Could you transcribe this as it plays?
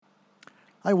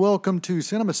Hi, welcome to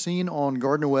Cinemascene on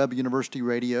Gardner Webb University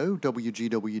Radio,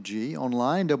 WGWG,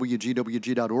 online,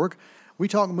 WGWG.org. We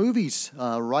talk movies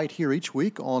right here each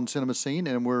week on Cinemascene,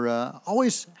 and we're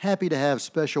always happy to have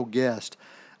special guests.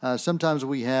 Sometimes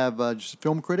we have just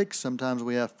film critics, sometimes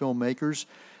we have filmmakers.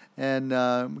 And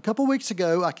a couple weeks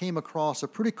ago, I came across a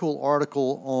pretty cool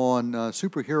article on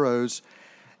superheroes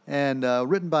and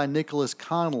written by Nicholas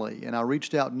Conley. And I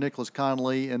reached out to Nicholas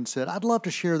Conley and said, I'd love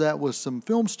to share that with some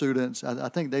film students. I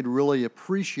think they'd really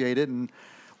appreciate it. And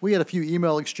we had a few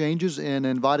email exchanges and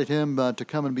invited him to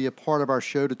come and be a part of our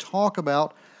show to talk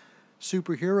about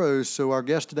superheroes. So our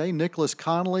guest today, Nicholas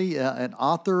Conley, an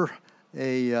author,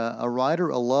 a writer,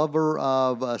 a lover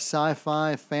of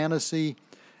sci-fi, fantasy,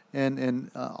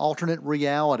 and alternate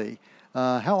reality.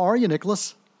 How are you,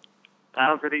 Nicholas?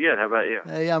 I'm pretty good. How about you?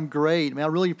 Hey, I'm great. Man, I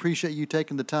really appreciate you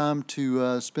taking the time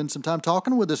to spend some time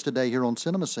talking with us today here on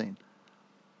Cinemascene.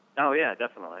 Oh yeah,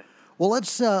 definitely. Well,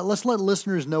 let's let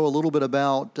listeners know a little bit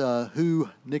about who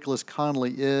Nicholas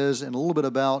Conley is and a little bit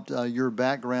about your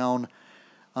background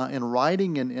in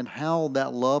writing and how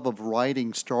that love of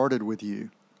writing started with you.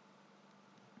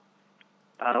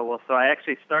 So I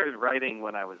actually started writing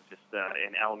when I was just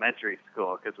in elementary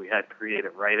school because we had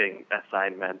creative writing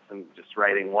assignments and just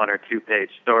writing 1 or 2 page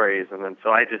stories. And then so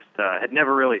I just had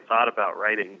never really thought about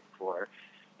writing before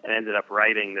and ended up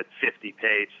writing this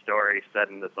 50-page story set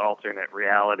in this alternate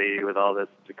reality with all this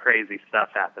crazy stuff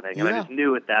happening. And I just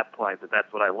knew at that point that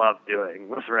that's what I loved doing,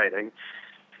 was writing.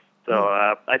 So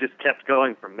I just kept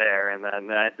going from there, and then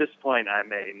at this point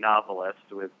I'm a novelist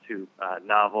with 2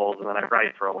 novels, and then I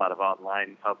write for a lot of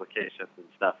online publications and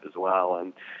stuff as well.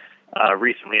 And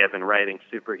recently I've been writing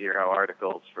superhero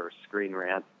articles for Screen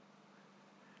Rant.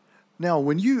 Now,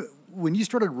 when you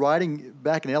started writing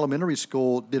back in elementary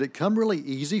school, did it come really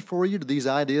easy for you? Did these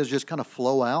ideas just kind of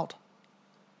flow out?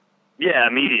 Yeah,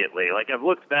 immediately. Like, I've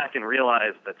looked back and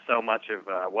realized that so much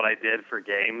of what I did for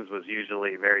games was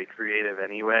usually very creative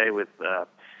anyway, with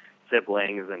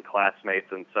siblings and classmates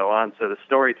and so on. So the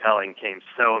storytelling came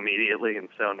so immediately and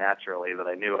so naturally that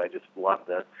I knew I just loved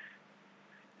it.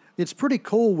 It's pretty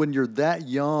cool when you're that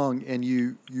young and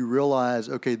you realize,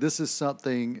 okay, this is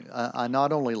something I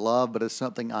not only love, but it's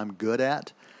something I'm good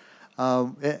at.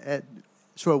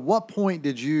 So at what point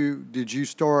did you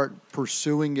start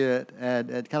pursuing it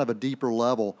at kind of a deeper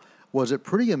level? Was it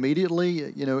pretty immediately,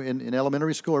 in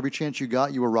elementary school, every chance you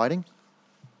got, you were writing?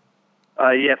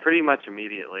 Yeah, pretty much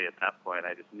immediately at that point.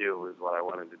 I just knew it was what I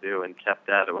wanted to do and kept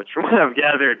at it, which from what I've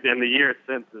gathered in the years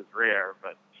since is rare.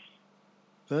 But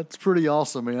that's pretty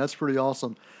awesome, man. That's pretty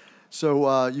awesome.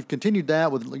 So you've continued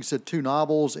that with, like you said, 2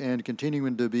 novels and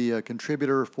continuing to be a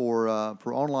contributor for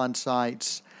online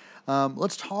sites.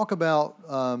 Let's talk about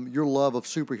your love of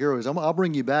superheroes. I'll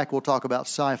bring you back. We'll talk about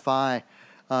sci-fi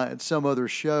at some other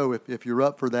show if you're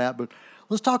up for that. But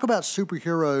let's talk about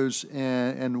superheroes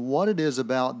and what it is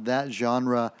about that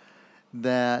genre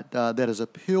that has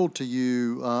appealed to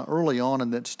you early on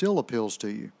and that still appeals to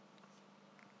you.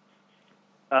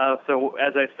 So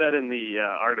as I said in the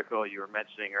article you were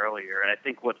mentioning earlier, I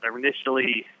think what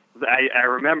initially I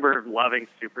remember loving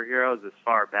superheroes as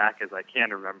far back as I can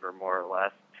remember, more or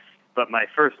less. But my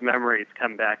first memories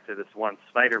come back to this one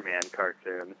Spider-Man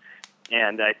cartoon.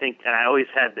 And I always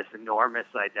had this enormous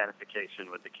identification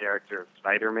with the character of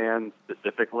Spider-Man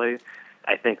specifically.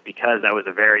 I think because I was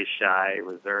a very shy,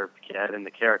 reserved kid, and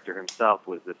the character himself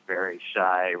was this very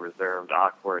shy, reserved,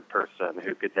 awkward person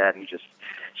who could then just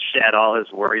shed all his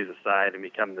worries aside and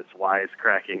become this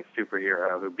wisecracking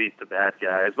superhero who beat the bad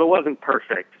guys, but wasn't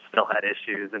perfect, still had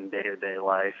issues in day-to-day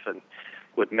life, and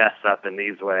would mess up in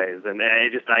these ways. And I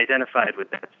just identified with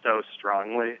that so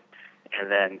strongly. And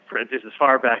then for just as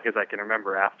far back as I can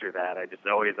remember after that, I just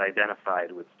always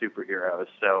identified with superheroes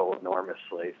so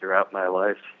enormously throughout my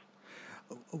life.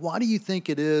 Why do you think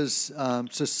it is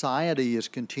society has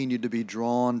continued to be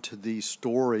drawn to these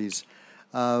stories?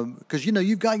 Because,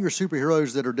 you've got your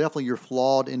superheroes that are definitely your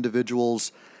flawed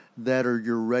individuals that are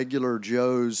your regular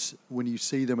Joes when you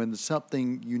see them and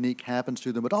something unique happens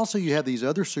to them. But also you have these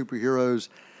other superheroes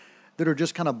that are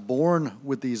just kind of born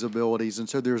with these abilities. And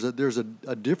so there's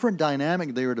a different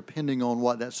dynamic there depending on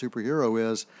what that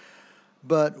superhero is.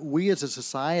 But we as a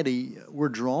society, we're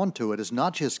drawn to it. It's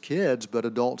not just kids, but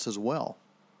adults as well.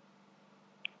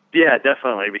 Yeah,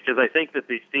 definitely, because I think that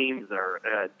these themes are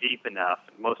deep enough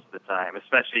most of the time,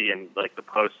 especially in like the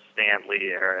post-Stan Lee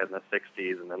era in the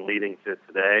 60s and then leading to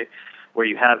today, where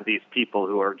you have these people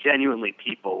who are genuinely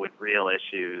people with real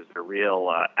issues or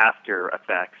real after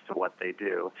effects to what they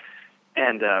do.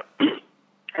 And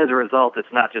as a result,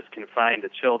 it's not just confined to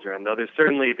children, though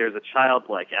there's a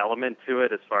childlike element to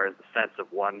it as far as the sense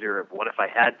of wonder of what if I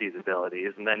had these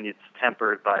abilities, and then it's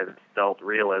tempered by the adult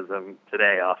realism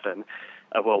today often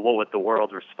of, well, what would the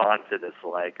world respond to this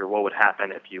like, or what would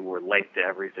happen if you were late to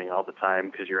everything all the time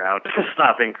because you're out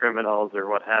stopping criminals or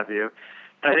what have you.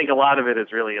 I think a lot of it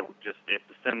is really just it's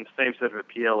the same sort of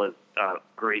appeal as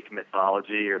Greek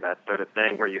mythology or that sort of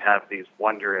thing, where you have these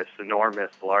wondrous,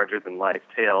 enormous, larger-than-life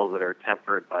tales that are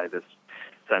tempered by this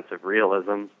sense of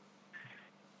realism.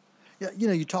 Yeah,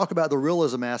 you talk about the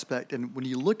realism aspect, and when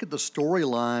you look at the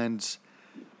storylines,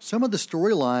 some of the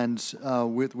storylines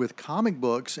with comic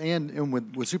books and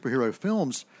with superhero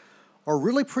films are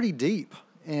really pretty deep.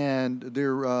 And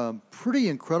they're pretty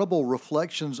incredible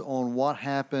reflections on what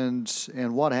happens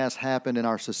and what has happened in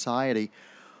our society.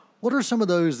 What are some of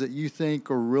those that you think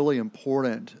are really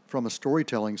important from a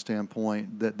storytelling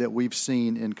standpoint that we've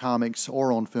seen in comics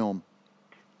or on film?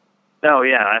 Oh,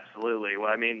 yeah, absolutely. Well,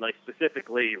 I mean, like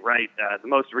specifically, right, the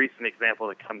most recent example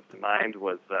that comes to mind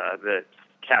was the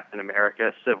Captain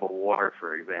America Civil War,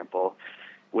 for example,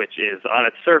 which is, on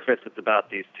its surface, it's about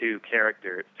these two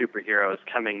superheroes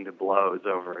coming to blows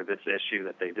over this issue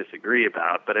that they disagree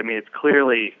about. But, I mean, it's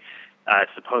clearly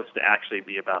supposed to actually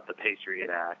be about the Patriot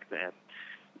Act and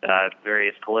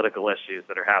various political issues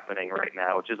that are happening right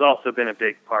now, which has also been a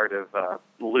big part of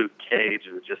Luke Cage,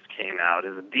 that just came out,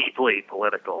 is a deeply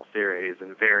political series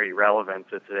and very relevant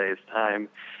to today's time.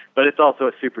 But it's also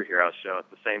a superhero show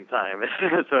at the same time,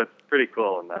 so it's pretty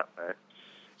cool in that way.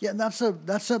 Yeah, and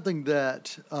that's something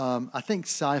that I think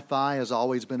sci-fi has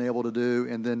always been able to do,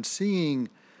 and then seeing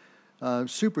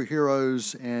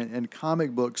superheroes and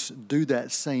comic books do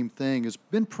that same thing has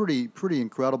been pretty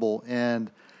incredible.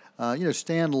 And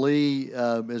Stan Lee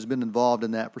has been involved in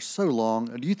that for so long.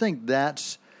 Do you think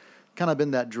that's kind of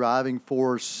been that driving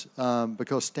force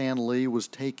because Stan Lee was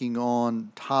taking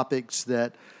on topics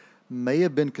that may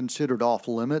have been considered off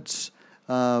limits?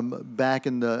 Back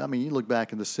in you look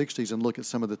back in the 60s and look at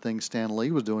some of the things Stan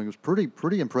Lee was doing, it was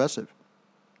pretty impressive.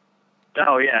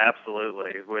 Oh, yeah,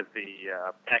 absolutely, with the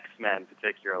X-Men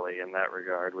particularly in that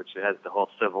regard, which has the whole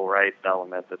civil rights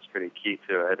element that's pretty key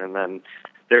to it. And then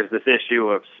there's this issue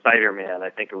of Spider-Man, I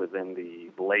think it was in the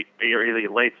late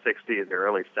 60s or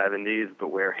early 70s, but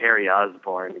where Harry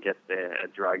Osborn gets a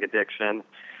drug addiction.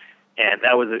 And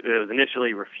it was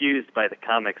initially refused by the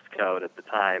Comics Code at the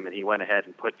time, and he went ahead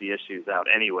and put the issues out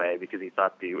anyway because he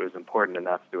thought it was important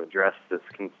enough to address this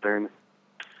concern.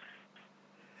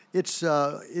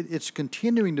 It's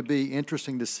continuing to be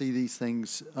interesting to see these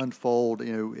things unfold.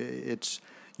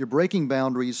 You're breaking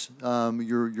boundaries.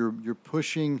 You're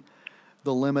pushing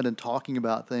the limit and talking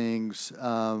about things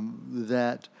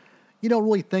that you don't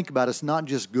really think about. It's not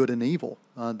just good and evil.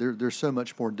 There's so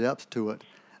much more depth to it.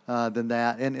 Than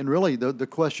that, and really the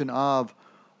question of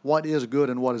what is good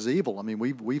and what is evil. I mean,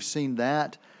 we've seen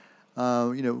that,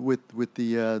 with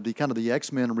the kind of the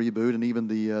X-Men reboot and even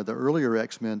the earlier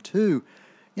X-Men too.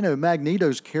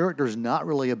 Magneto's character is not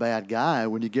really a bad guy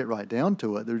when you get right down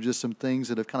to it. There's just some things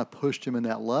that have kind of pushed him in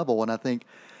that level, and I think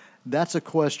that's a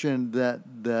question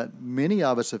that many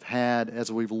of us have had as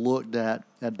we've looked at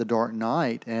The Dark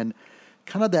Knight and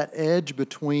kind of that edge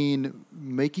between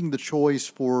making the choice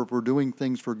for doing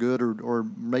things for good or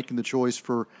making the choice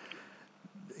for,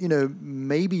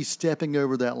 maybe stepping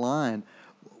over that line.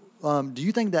 Do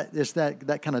you think that it's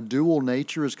that kind of dual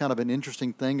nature is kind of an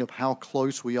interesting thing of how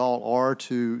close we all are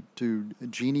to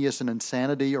genius and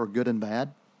insanity or good and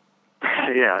bad?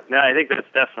 Yeah, no, I think that's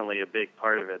definitely a big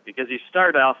part of it because you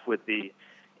start off with the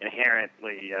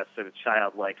inherently sort of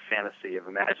childlike fantasy of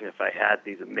imagine if I had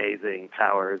these amazing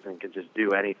powers and could just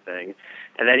do anything.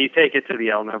 And then you take it to the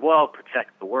element of, well,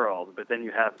 protect the world, but then you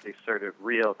have these sort of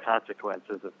real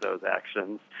consequences of those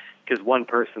actions because one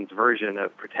person's version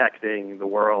of protecting the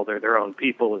world or their own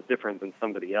people is different than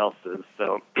somebody else's.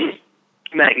 So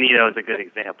Magneto is a good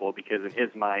example because in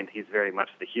his mind, he's very much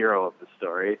the hero of the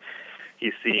story.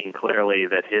 He's seeing clearly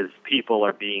that his people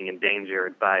are being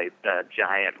endangered by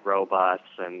giant robots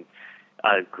and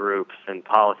groups and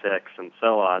politics and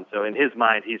so on. So in his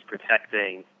mind, he's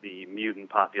protecting the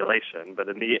mutant population. But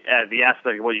in the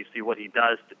aspect of what you see, what he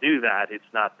does to do that, it's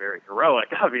not very heroic,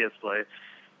 obviously.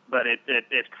 But it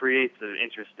creates an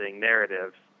interesting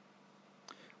narrative.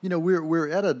 We're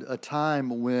at a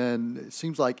time when it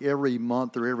seems like every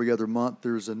month or every other month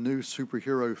there's a new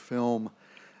superhero film.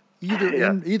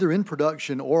 Either in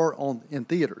production or in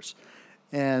theaters,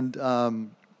 and do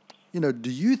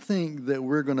you think that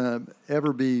we're going to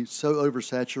ever be so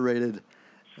oversaturated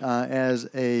as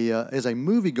a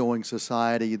movie-going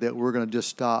society that we're going to just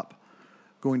stop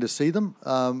going to see them?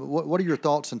 What are your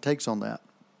thoughts and takes on that?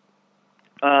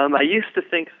 I used to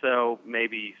think so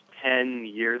maybe 10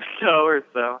 years ago or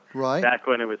so, Right. back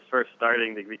when it was first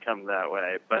starting to become that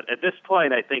way. But at this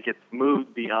point, I think it's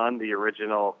moved beyond the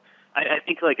original. I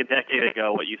think like a decade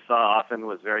ago, what you saw often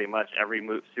was very much every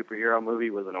superhero movie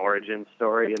was an origin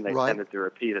story, and they Right. tended to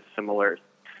repeat a similar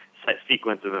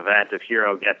sequence of events. If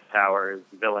hero gets powers,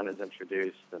 villain is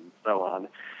introduced, and so on.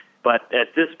 But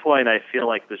at this point, I feel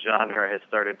like the genre has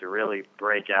started to really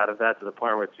break out of that to the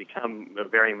point where it's become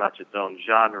very much its own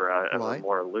genre of Right. a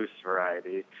more loose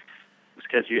variety.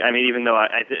 Because even though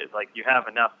I did, like, you have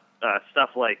enough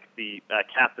stuff like the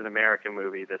Captain America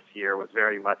movie this year was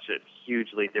very much a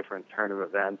hugely different turn of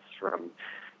events from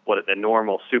what the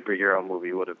normal superhero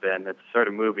movie would have been. It's the sort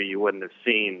of movie you wouldn't have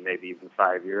seen maybe even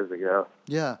 5 years ago.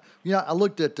 Yeah. I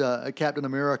looked at Captain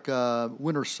America: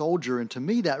 Winter Soldier, and to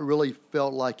me that really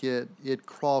felt like it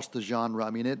crossed the genre.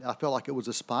 I mean, I felt like it was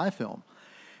a spy film.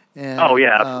 And, Oh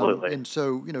yeah, absolutely. And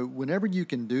so, whenever you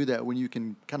can do that, when you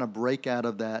can kind of break out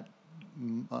of that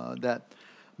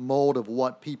mold of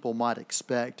what people might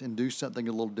expect and do something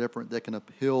a little different that can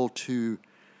appeal to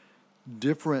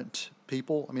different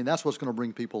people, I mean, that's what's going to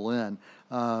bring people in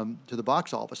to the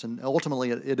box office. And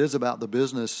ultimately, it is about the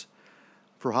business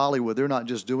for Hollywood. They're not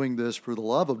just doing this for the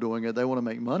love of doing it. They want to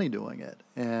make money doing it.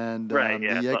 And right,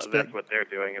 that's what they're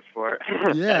doing it for.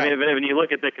 Yeah. I mean, when you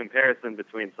look at the comparison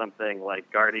between something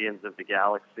like Guardians of the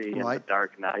Galaxy and Right. The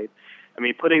Dark Knight, I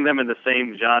mean, putting them in the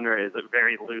same genre is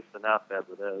very loose enough as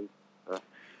it is. So.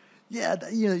 Yeah,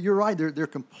 you're right. They're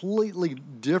completely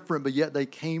different, but yet they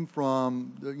came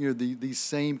from these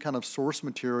same kind of source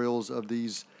materials of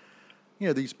these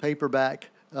paperback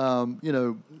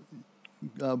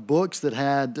books that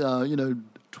had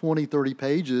 20, 30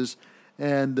 pages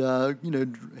and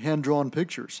hand drawn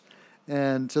pictures,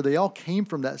 and so they all came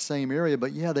from that same area.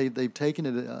 But yeah, they've taken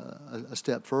it a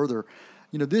step further.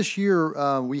 This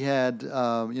year we had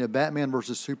Batman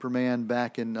versus Superman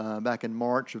back in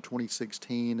March of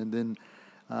 2016, and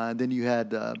then you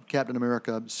had Captain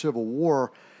America: Civil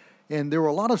War, and there were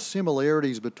a lot of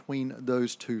similarities between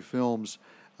those two films.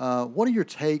 What are your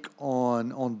take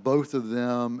on both of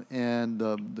them and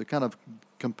the kind of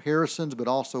comparisons, but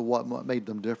also what made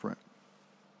them different?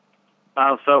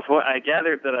 I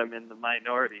gathered that I'm in the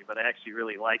minority, but I actually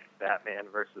really liked Batman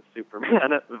versus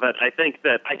Superman. But I think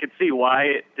that I could see why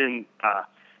it didn't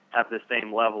have the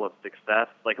same level of success.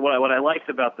 Like what I liked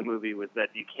about the movie was that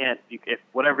if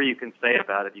whatever you can say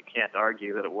about it, you can't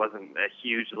argue that it wasn't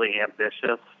hugely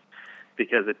ambitious,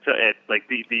 because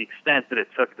the extent that it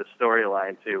took the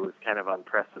storyline to was kind of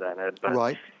unprecedented. But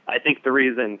Right. I think the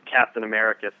reason Captain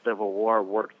America: Civil War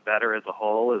works better as a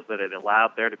whole is that it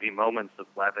allowed there to be moments of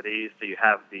levity. So you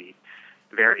have the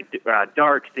very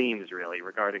dark themes, really,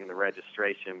 regarding the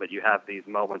registration, but you have these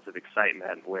moments of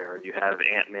excitement where you have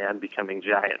Ant-Man becoming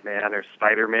Giant Man or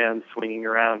Spider-Man swinging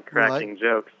around, cracking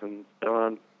jokes, and so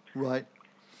on. Right.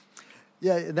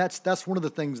 Yeah, that's one of the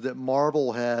things that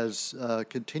Marvel has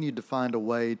continued to find a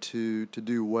way to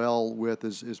do well with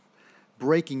is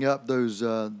breaking up those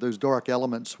dark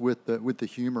elements with the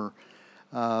humor.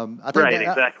 I think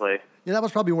Exactly. Yeah, that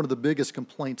was probably one of the biggest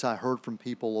complaints I heard from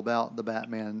people about the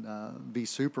Batman v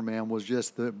Superman was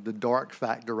just the dark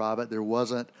factor of it. There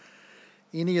wasn't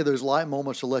any of those light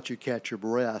moments to let you catch your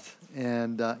breath,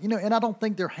 and and I don't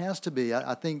think there has to be.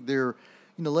 I think there.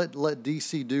 Let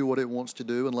DC do what it wants to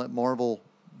do and let Marvel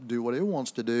do what it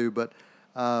wants to do. But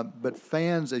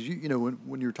fans, as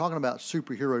when you're talking about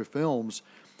superhero films,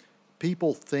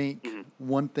 people think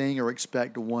one thing or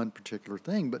expect one particular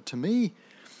thing. But to me,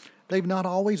 they've not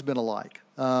always been alike.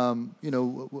 When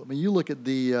you look at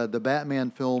the Batman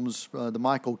films, the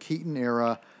Michael Keaton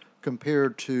era,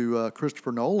 compared to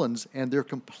Christopher Nolan's, and they're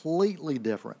completely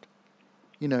different.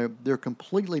 They're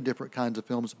completely different kinds of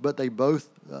films, but they both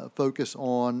focus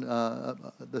on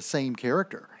the same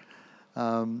character.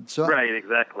 Right,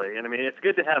 exactly. And I mean, it's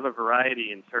good to have a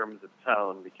variety in terms of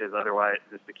tone, because otherwise,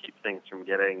 just to keep things from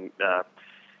getting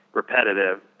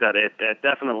repetitive. That it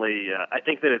definitely, I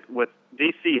think that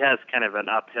DC has kind of an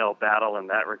uphill battle in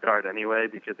that regard anyway,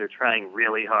 because they're trying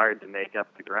really hard to make up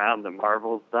the ground that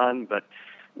Marvel's done. But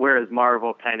whereas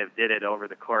Marvel kind of did it over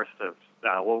the course of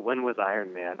when was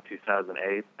Iron Man?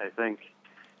 2008, I think.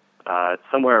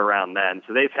 Somewhere around then.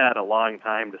 So they've had a long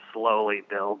time to slowly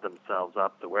build themselves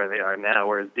up to where they are now,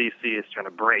 whereas DC is trying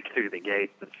to break through the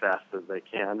gates as fast as they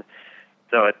can.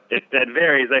 So it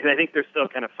varies. I think they're still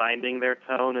kind of finding their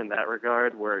tone in that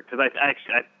regard. Because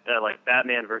I like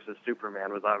Batman versus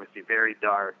Superman was obviously very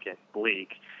dark and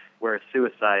bleak, whereas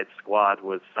Suicide Squad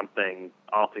was something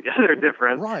altogether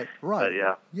different. Right. But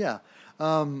yeah. Yeah.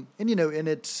 And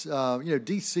it's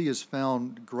DC has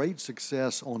found great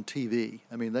success on TV.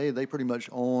 I mean, they pretty much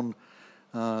own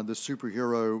the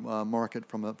superhero market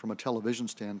from a television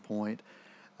standpoint.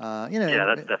 Yeah,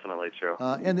 that's definitely true.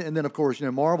 And then of course,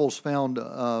 Marvel's found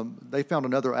they found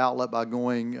another outlet by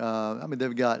going.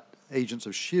 They've got Agents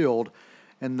of Shield,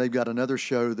 and they've got another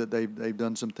show that they've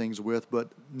done some things with. But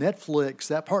Netflix,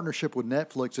 that partnership with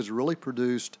Netflix has really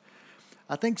produced,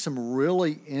 I think, some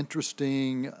really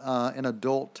interesting and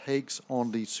adult takes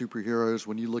on these superheroes.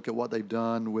 When you look at what they've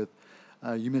done with,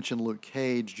 you mentioned Luke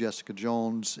Cage, Jessica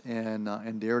Jones,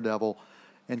 and Daredevil,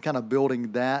 and kind of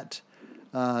building that.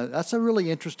 That's a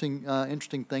really interesting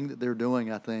thing that they're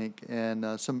doing, I think,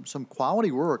 and some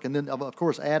quality work. And then, of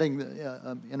course,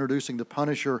 introducing the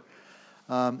Punisher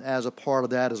as a part of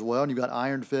that as well. And you've got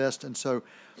Iron Fist, and so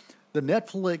the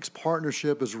Netflix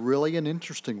partnership is really an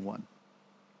interesting one.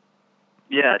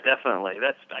 Yeah, definitely.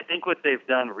 I think what they've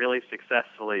done really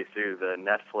successfully through the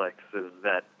Netflix is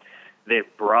that they've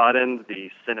broadened the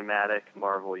cinematic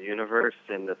Marvel universe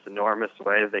in this enormous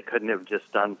way they couldn't have just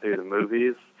done through the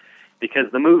movies.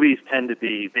 Because the movies tend to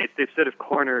be, they've sort of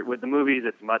cornered, with the movies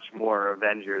it's much more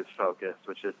Avengers focused,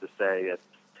 which is to say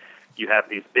you have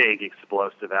these big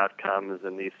explosive outcomes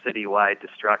and these citywide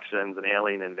destructions and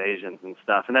alien invasions and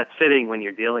stuff. And that's fitting when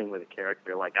you're dealing with a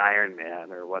character like Iron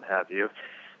Man or what have you.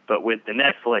 But with the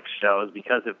Netflix shows,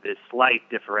 because of this slight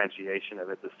differentiation of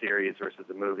it's a series versus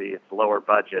a movie, it's lower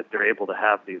budget, they're able to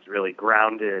have these really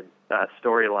grounded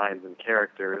storylines and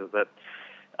characters that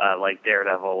like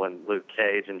Daredevil and Luke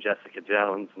Cage and Jessica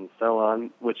Jones and so on,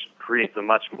 which creates a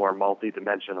much more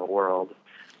multi-dimensional world.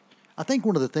 I think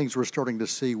one of the things we're starting to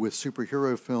see with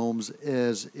superhero films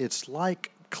is it's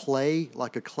like clay,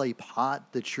 like a clay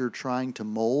pot that you're trying to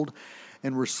mold,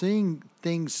 and we're seeing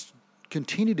things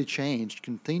continue to change,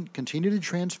 continue to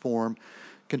transform,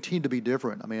 continue to be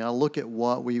different. I mean, I look at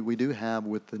what we do have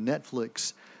with the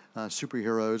Netflix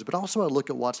superheroes, but also I look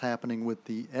at what's happening with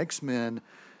the X-Men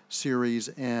series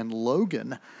and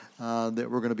Logan that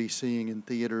we're going to be seeing in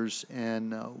theaters,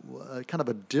 and kind of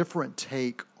a different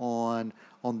take on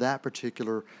that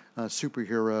particular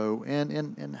superhero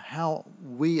and how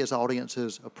we as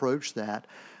audiences approach that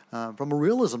from a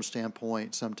realism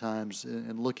standpoint sometimes,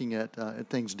 and looking at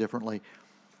things differently.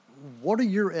 What are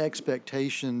your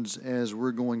expectations as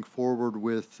we're going forward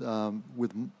with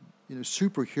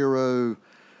superhero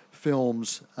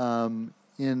films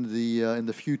in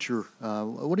the future?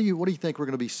 What do you think we're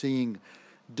going to be seeing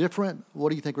different? What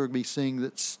do you think we're going to be seeing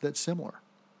that's similar?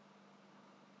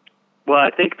 Well,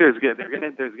 I think there's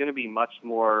going to be much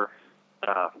more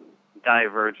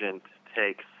divergent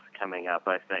takes coming up,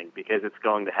 I think, because it's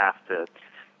going to have to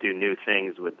do new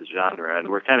things with the genre, and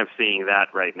we're kind of seeing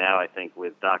that right now, I think,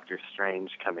 with Doctor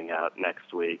Strange coming out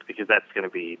next week, because that's going to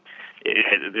be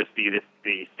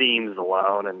the themes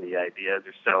alone and the ideas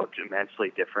are so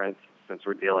immensely different, since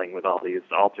we're dealing with all these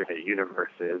alternate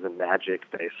universes and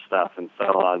magic-based stuff and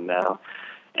so on now.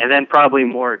 And then probably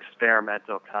more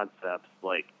experimental concepts,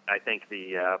 like I think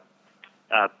the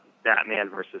Batman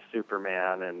versus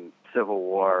Superman and Civil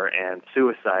War and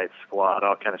Suicide Squad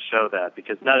all kind of show that,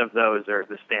 because none of those are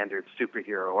the standard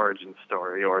superhero origin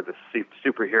story or the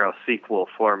superhero sequel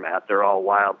format. They're all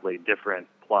wildly different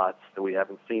plots that we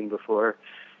haven't seen before.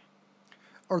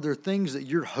 Are there things that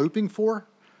you're hoping for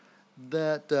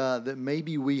that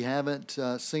maybe we haven't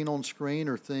seen on screen,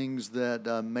 or things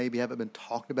that maybe haven't been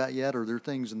talked about yet? Are there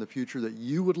things in the future that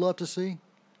you would love to see?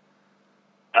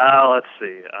 Let's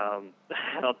see.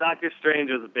 Well, Doctor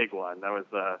Strange was a big one. That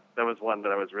was one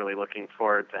that I was really looking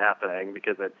forward to happening,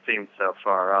 because it seemed so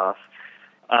far off.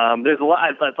 There's a lot.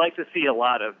 I'd like to see a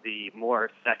lot of the more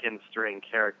second-string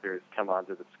characters come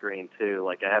onto the screen too.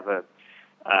 Like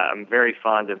I'm very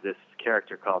fond of this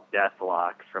character called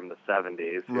Deathlock from the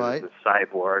 70s, right? Who's a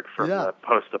cyborg from the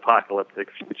post-apocalyptic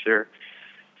future.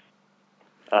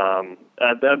 A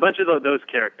bunch of those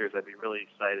characters I'd be really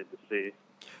excited to see.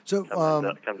 So come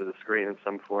to the screen in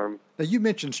some form. Now, you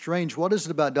mentioned Strange. What is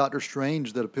it about Doctor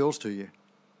Strange that appeals to you?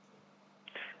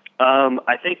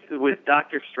 I think with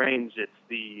Doctor Strange,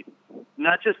 it's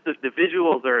not just the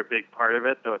visuals are a big part of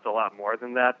it, though it's a lot more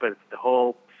than that, but it's the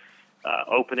whole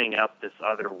opening up this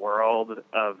other world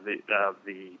of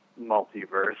the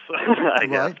multiverse, I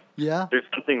guess. Yeah. There's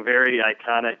something very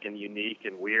iconic and unique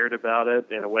and weird about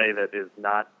it in a way that is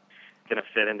not going to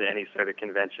fit into any sort of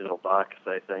conventional box,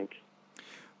 I think.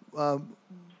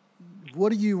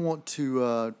 What do you want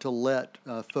to let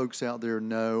folks out there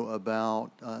know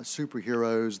about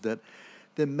superheroes that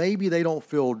maybe they don't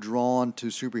feel drawn to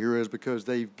superheroes because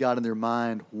they've got in their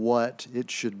mind what it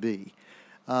should be?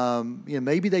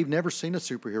 Maybe they've never seen a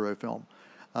superhero film.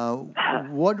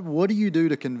 What do you do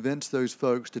to convince those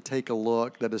folks to take a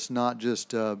look, that it's not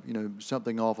just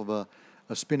something off of a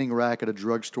spinning rack at a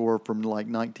drugstore from like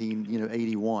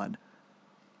 1981?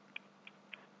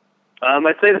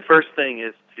 I'd say the first thing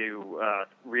is to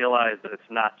realize that it's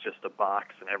not just a box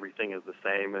and everything is the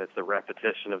same, and it's a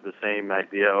repetition of the same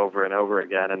idea over and over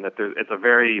again, and that it's a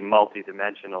very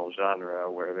multi-dimensional genre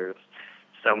where there's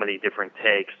so many different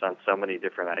takes on so many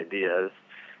different ideas.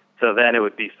 So then it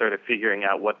would be sort of figuring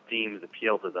out what themes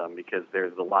appeal to them, because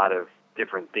there's a lot of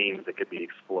different themes that could be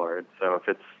explored. So if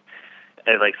it's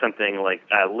like something like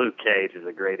Luke Cage is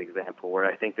a great example, where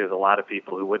I think there's a lot of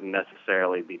people who wouldn't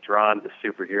necessarily be drawn to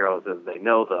superheroes as they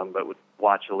know them, but would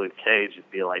watch a Luke Cage and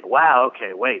be like, wow,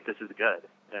 okay, wait, this is good.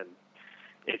 And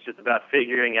it's just about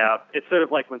figuring out, it's sort of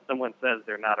like when someone says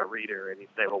they're not a reader and you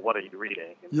say, well, what are you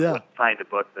reading? And Yeah. find a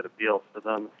book that appeals to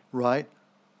them. Right.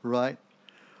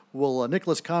 Well,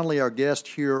 Nicholas Conley, our guest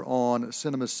here on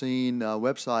Cinemascene,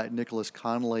 website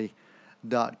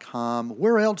nicholasconley.com.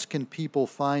 Where else can people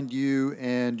find you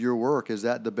and your work? Is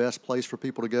that the best place for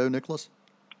people to go, Nicholas?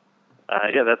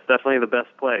 Yeah, that's definitely the best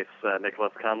place,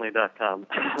 nicholasconley.com.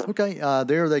 Okay,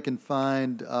 there they can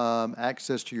find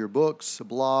access to your books, a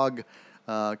blog,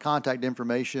 contact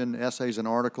information, essays and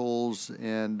articles,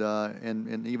 and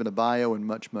even a bio and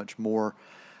much, much more.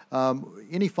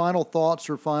 Any final thoughts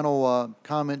or final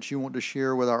comments you want to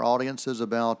share with our audiences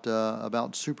about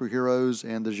superheroes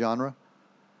and the genre?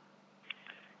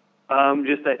 I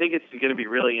think it's going to be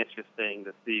really interesting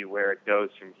to see where it goes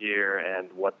from here and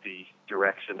what the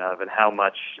direction of and how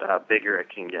much bigger it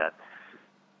can get.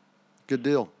 Good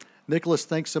deal. Nicholas,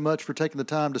 thanks so much for taking the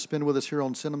time to spend with us here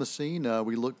on Cinemascene.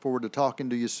 We look forward to talking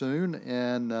to you soon.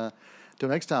 And until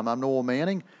next time, I'm Noel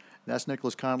Manning. That's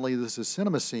Nicholas Conley. This is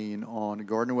Cinemascene on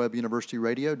Gardner Webb University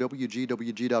Radio,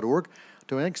 WGWG.org.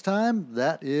 Until next time,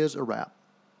 that is a wrap.